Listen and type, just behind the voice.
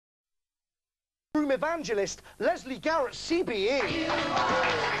ballroom evangelist, Lesley Garrett, CBE.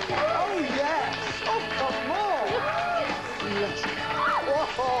 Oh, yes. Oh, come on. Yes.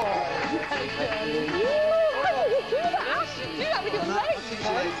 Whoa. Do that with your legs.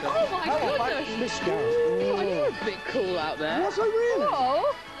 Oh, my goodness. Miss Garrett. Oh, you were a bit cool out there. Was I really?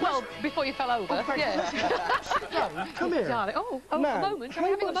 Oh, well, before you fell over, yeah. Come here. Darling. Oh, a moment. Are we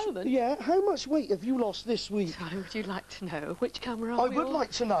having a moment? Yeah, how much weight have you lost this week? Darling, would you like to know which camera I would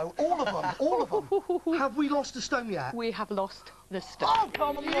like to know. All of them. All of them. Have we lost a stone yet? We have lost the stone. Oh,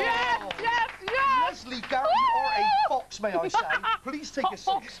 come on. Yes, yes, yes. Lesley Garrett, you are a fox, may I say. Please take a seat.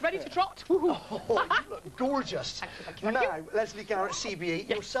 Fox, ready to trot. Oh, you look gorgeous. Thank you. Now, Lesley Garrett, CBE,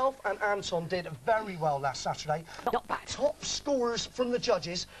 yourself and Anton did very well last Saturday. Not bad. Top scorers from the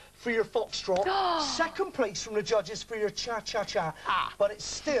judges for your foxtrot. Second place from the judges for your cha-cha-cha. But it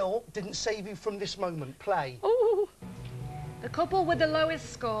still didn't save you from this moment. Play. Ooh. The couple with the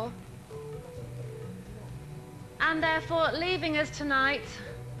lowest score, and therefore leaving us tonight,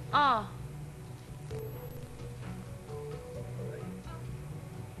 are...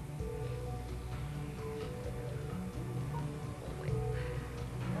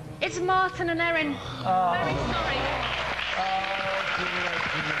 It's Martin and Erin. Very sorry.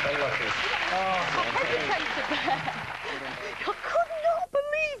 I hesitated there. I could not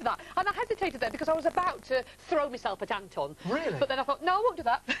believe that. And I hesitated there because I was about to throw myself at Anton. Really? But then I thought, no, I won't do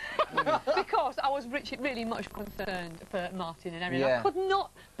that. Because I was really much concerned for Martin and Erin. Yeah. I could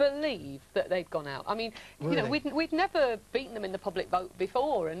not believe that they'd gone out. I mean, really? You know, we'd never beaten them in the public vote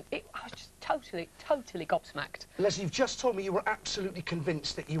before, and I was just totally gobsmacked. Lesley, you've just told me you were absolutely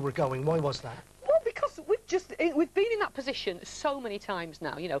convinced that you were going. Why was that? Well, because we've been in that position so many times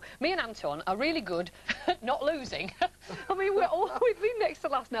now. You know, me and Anton are really good at not losing. I mean, we've been next to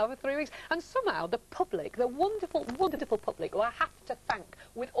last now for 3 weeks, and somehow the public, the wonderful public, who I have to thank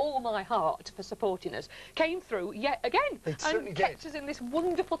with all my heart for supporting us, came through yet again and kept us in this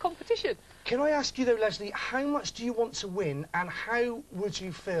wonderful competition. Can I ask you though, Lesley, how much do you want to win, and how would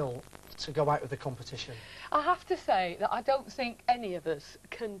you feel to go out of the competition? I have to say that I don't think any of us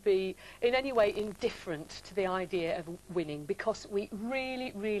can be in any way indifferent to the idea of winning, because we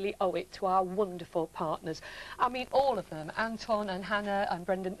really owe it to our wonderful partners. I mean, all of them, Anton and Hannah and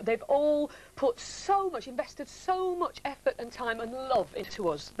Brendan, they've all invested so much effort and time and love into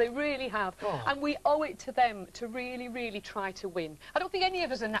us. They really have. Oh. And we owe it to them to really try to win. I don't think any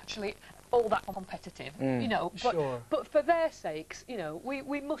of us are naturally all that competitive, you know, but for their sakes, you know,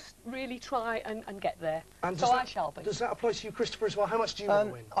 we must really try and get there. And so I shall be. Does that apply to you, Christopher, as well? How much do you want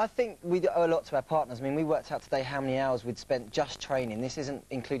to win? I think we owe a lot to our partners. I mean, we worked out today how many hours we'd spent just training. This isn't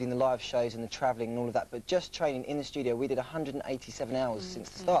including the live shows and the travelling and all of that, but just training in the studio, we did 187 hours since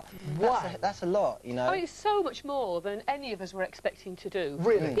the start. Wow. That's a lot, you know. I mean, it's so much more than any of us were expecting to do.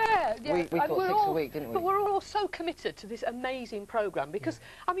 Really? Yeah. We thought 6 a week, didn't we? But we're all so committed to this amazing programme because,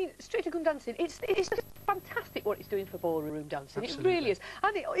 I mean, Strictly Come Dancing, it's just fantastic what it's doing for ballroom dancing. Absolutely. It really is.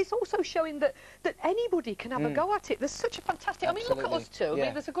 And it's also showing that anybody can have a go at it. There's such a fantastic... I mean, look at us two. I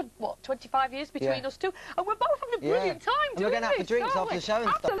mean, there's a good, what, 25 years between us two, and we're both having a brilliant time doing this. And we're going out for drinks after the show and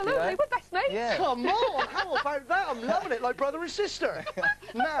stuff, Absolutely, you know? we're best mates. Yeah. Come on, how about that? I'm loving it, like brother and sister.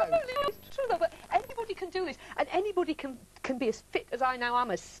 Now, it's true though, but anybody can do this, and anybody can be as fit as I now am,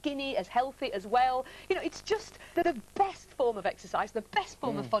 as skinny, as healthy, as well. You know, it's just the best form of exercise, the best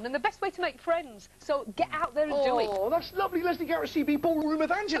form of fun, and the best way to make friends. So get out there and do it. Oh, that's lovely, Lesley Garrett, CB ballroom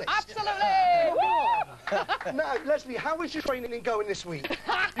evangelist. Absolutely! Now, Lesley, how is your training going this week?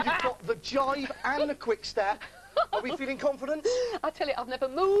 You've got the jive and the quick step. Are we feeling confident? I tell you, I've never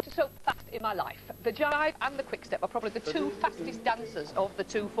moved so fast in my life. The jive and the quick step are probably the two fastest dancers of the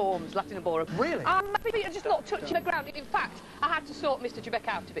two forms, Latin and ballroom. Really? My feet are just not touching the ground. In fact, I had to sort Mr. Jabek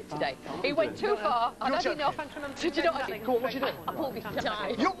out of it today. He went too far. I don't know if I'm trying to... Did you know what I did? Go on, what'd you do? I pulled his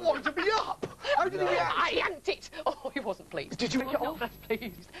jive. You wanted to be up! How did he react? I yanked it! Oh, he wasn't pleased. Did you make it off? Not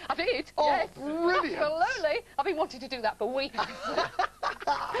pleased. I did, oh, yes. Brilliant! Absolutely. I've been wanting to do that for weeks.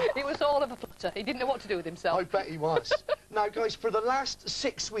 It was all of a flutter. He didn't know what to do with himself. I bet he was. Now, guys, for the last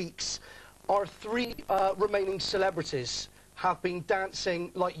 6 weeks, our 3 remaining celebrities have been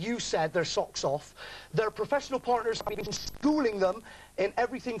dancing, like you said, their socks off. Their professional partners have been schooling them in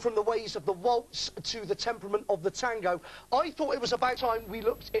everything from the ways of the waltz to the temperament of the tango. I thought it was about time we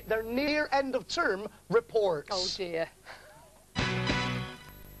looked at their near end of term reports. Oh, dear.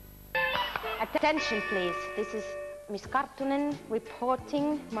 Attention, please. This is Miss Kartunen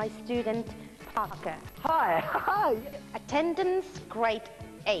reporting my student Parker. Hi. Hi. Attendance grade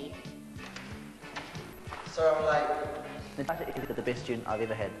A. So I'm like... Natasha is the best student I've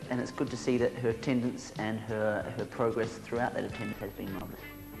ever had, and it's good to see that her attendance and her progress throughout that attendance has been marvellous.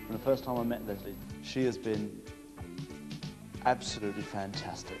 from the first time I met Lesley. She has been absolutely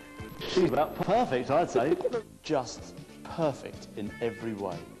fantastic. She's about perfect, I'd say. Just perfect in every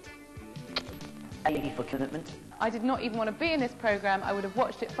way. A for commitment. I did not even want to be in this programme. I would have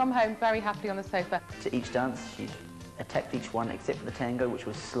watched it from home very happily on the sofa. To each dance, she attacked each one except for the tango, which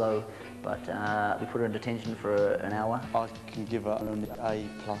was slow, but we put her in detention for an hour. I can give her only A+.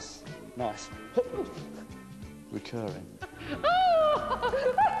 Nice. Recurring.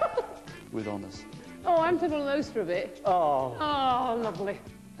 With honours. Oh, I'm taking one of those for a bit. Oh. Oh, lovely.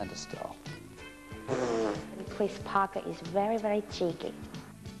 And a star. Chris Parker is very, very cheeky.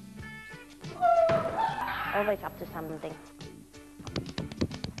 Always up to something.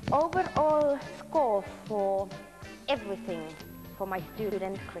 Overall score for everything for my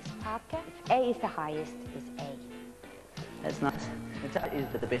student Chris Parker. If A is the highest, is A. That's nice. That is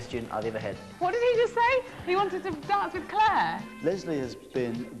the best student I've ever had. What did he just say? He wanted to dance with Claire. Lesley has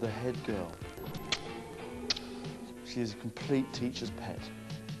been the head girl. She is a complete teacher's pet.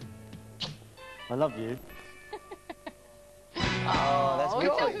 I love you. Oh, that's We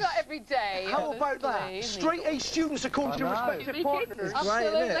wicked. tell you that every day. How about that? honestly, Straight A students according to I know. respective partners.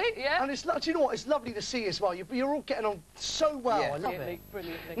 Absolutely, yeah. And it's, do you know what? It's lovely to see as well. You're all getting on so well. Yeah. I love it.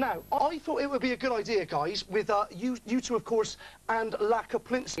 Brilliantly. Now, I thought it would be a good idea, guys, with you two, of course, and La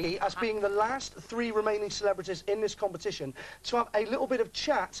Kaplinsky as being the last 3 remaining celebrities in this competition, to have a little bit of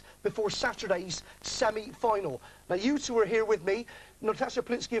chat before Saturday's semi-final. Now, you two are here with me. Natasha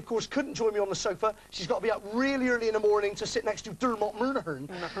Plinsky, of course, couldn't join me on the sofa. She's got to be up really early in the morning to sit next to Dermot Murnahern.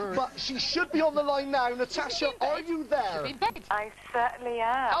 But she should be on the line now. Natasha, are you there? I certainly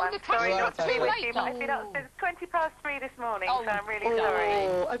am. Oh, I'm Natasha, sorry you're not to be too with late. you, but I've been up since 3:20 this morning, Oh, so I'm really sorry.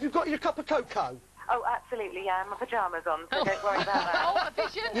 Oh, have you got your cup of cocoa? Oh, absolutely, yeah. My pyjamas on, so don't worry about that. Oh, a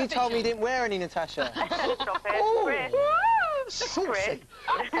vision. You told me you didn't wear any, Natasha. Stop it, Oh, Chris. saucy.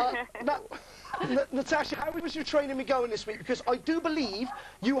 Now, Natasha, how was your training me going this week? Because I do believe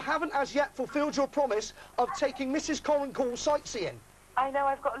you haven't as yet fulfilled your promise of taking Mrs. Coren Cole sightseeing. I know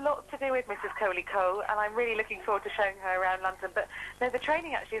I've got lots to do with Mrs. Coley Cole, and I'm really looking forward to showing her around London. But no, the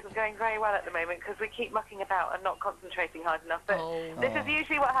training actually isn't going very well at the moment because we keep mucking about and not concentrating hard enough. But this is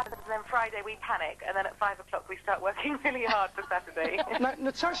usually what happens, and then Friday we panic, and then at 5 o'clock we start working really hard for Saturday. Now,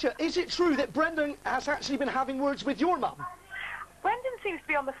 Natasha, is it true that Brendan has actually been having words with your mum? Brendan seems to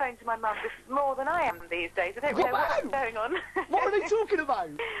be on the phone to my mum more than I am these days. I don't really know what's going on. What are they talking about?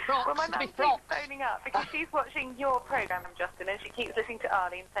 Well, my mum keeps phoning up because she's watching your programme, Justin, and she keeps listening to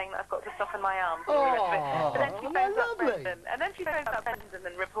Arlene saying that I've got to soften my arms and all the rest of it. But then she phones up Brendan, and then she phones up Brendan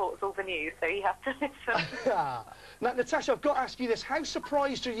and reports all the news, so you have to listen. Now, Natasha, I've got to ask you this. How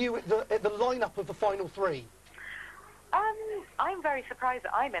surprised are you at the lineup of the final 3? I'm very surprised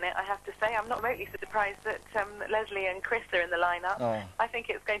that I'm in it, I have to say. I'm not remotely surprised that Lesley and Chris are in the lineup. Oh. I think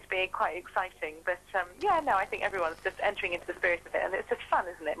it's going to be quite exciting. But, yeah, no, I think everyone's just entering into the spirit of it, and it's just fun,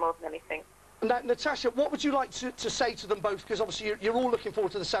 isn't it, more than anything? Now, Natasha, what would you like to say to them both? Because obviously you're all looking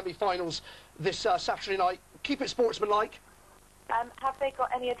forward to the semi-finals this Saturday night. Keep it sportsmanlike. Have they got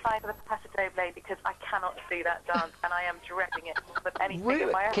any advice for the Paso Doble? Because I cannot do that dance, and I am dreading it more than anything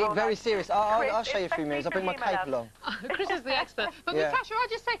in my Keep whole very life. serious. I'll show you a few moves. I'll bring my cape along. Chris is the expert. But Yeah. Natasha, I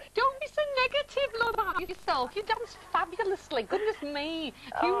just say, don't be so negative, love, about yourself. You dance fabulously. Goodness me.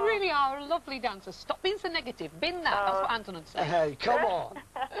 You really are a lovely dancer. Stop being so negative. Bin that. That's what Anton would say. Hey, come on.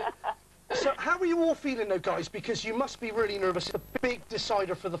 So how are you all feeling, though, guys? Because you must be really nervous. It's a big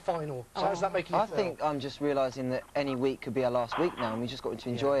decider for the final. So how's that making you feel? I think I'm just realising that any week could be our last week now, and we just got to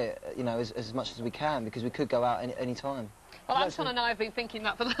enjoy it, you know, as much as we can, because we could go out any time. Well, Anton and I have been thinking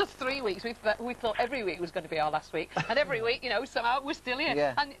that for the last 3 weeks. We thought every week was going to be our last week. And every week, you know, somehow we're still here.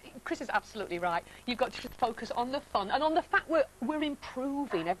 Yeah. And Chris is absolutely right. You've got to focus on the fun and on the fact we're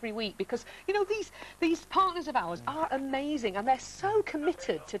improving every week. Because, you know, these partners of ours are amazing. And they're so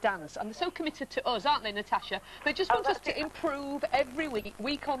committed to dance. And they're so committed to us, aren't they, Natasha? They just want us to improve every week,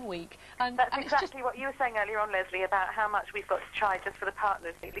 week on week. And that's it's exactly just what you were saying earlier on, Lesley, about how much we've got to try just for the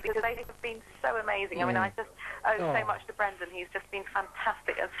partners, because they have been so amazing. I mean, I just owe so much to Brendan. He's just been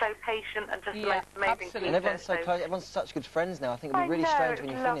fantastic and so patient and just the most amazing teacher. And everyone's so close. Everyone's such good friends now. I think it'll be really strange when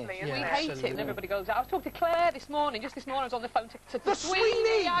you finish. We hate it when everybody goes out. I was talking to Claire this morning. Just this morning I was on the phone to the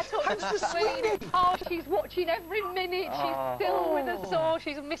Sweeney! Yeah, I talked to the Sweeney. Oh, she's watching every minute. She's still with us all.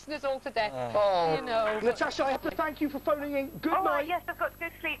 She's missing us all to death. You know. Natasha, I have to thank you for phoning in. Good All night. right, yes, I've got to go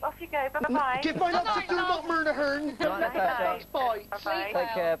to sleep. Off you go. Bye-bye. Give my love to Dermot Murnahern. Bye. Bye. Bye-bye. Take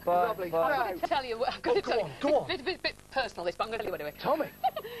care. Bye. Lovely. I'm going to tell you. I'm going to tell you. Go on. Bit personal this, but I'm going to tell you anyway. Tell me.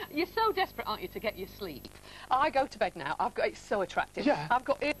 You're so desperate, aren't you, to get your sleep? I go to bed now. It's so attractive. Yeah. I've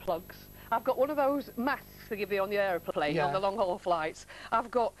got earplugs. I've got one of those masks they give you on the aeroplane, Yeah. on the long-haul flights. I've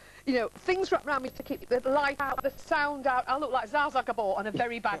got, you know, things wrapped around me to keep the light out, the sound out. I look like Zsa Zagabor on a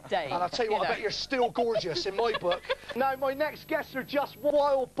very bad day. And I'll tell you what, I bet you're still gorgeous in my book. Now, my next guests are just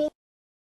wild boys.